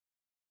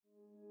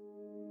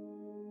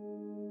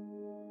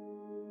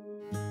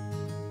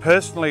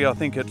Personally, I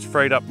think it's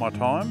freed up my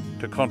time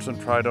to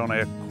concentrate on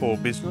our core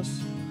business,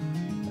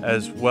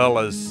 as well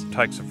as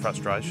takes the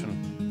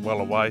frustration well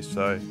away,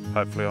 so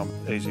hopefully I'm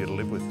easier to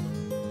live with.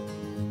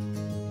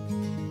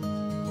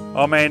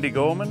 I'm Andy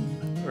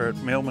Gorman. We're at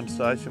Meilman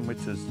station, which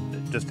is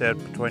just out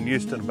between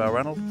Euston and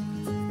Balranald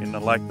in the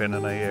Lake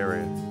Bennanee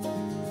area.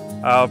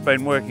 I've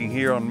been working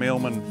here on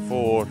Meilman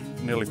for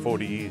nearly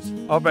 40 years.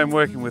 I've been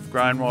working with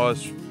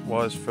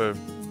Grainwise for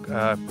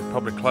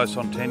probably close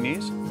on 10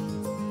 years.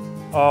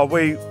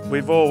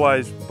 We've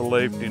always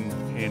believed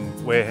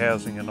in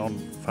warehousing and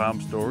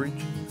on-farm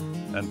storage,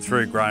 and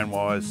through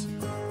Grainwise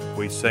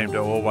we seem to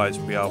always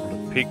be able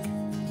to pick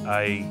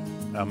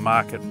a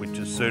market which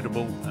is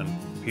suitable and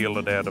peel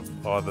it out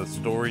of either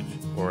storage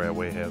or our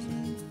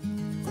warehousing.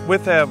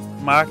 With our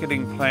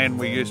marketing plan,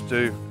 we used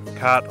to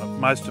cart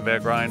most of our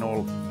grain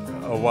all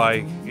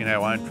away in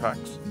our own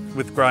trucks.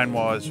 With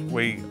Grainwise,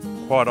 we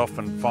quite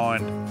often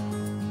find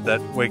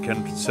that we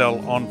can sell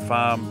on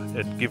farm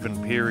at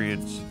given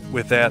periods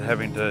without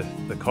having the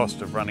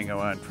cost of running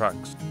our own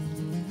trucks.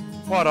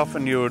 Quite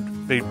often you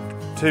would be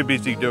too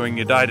busy doing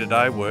your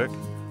day-to-day work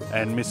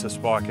and miss a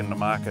spike in the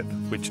market,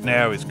 which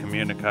now is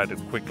communicated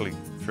quickly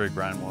through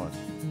Grainwise.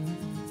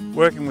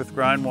 Working with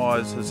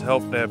Grainwise has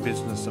helped our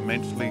business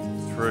immensely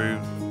through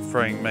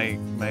freeing me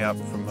up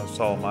from the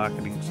sole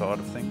marketing side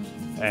of things,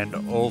 and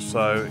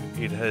also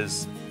it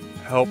has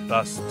helped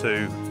us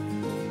to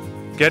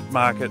get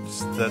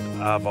markets that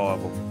are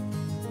viable.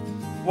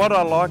 What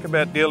I like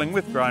about dealing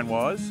with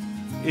Grainwise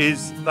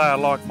is they are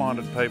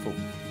like-minded people.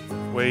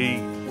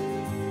 We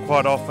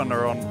quite often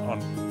are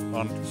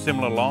on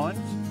similar lines,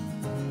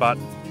 but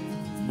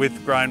with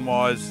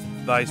Grainwise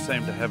they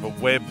seem to have a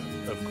web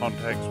of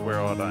contacts where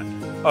I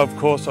don't. Of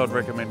course I'd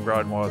recommend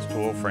Grainwise to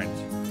all friends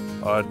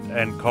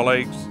and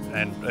colleagues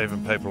and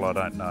even people I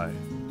don't know.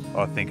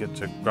 I think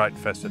it's a great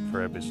facet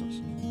for our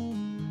business.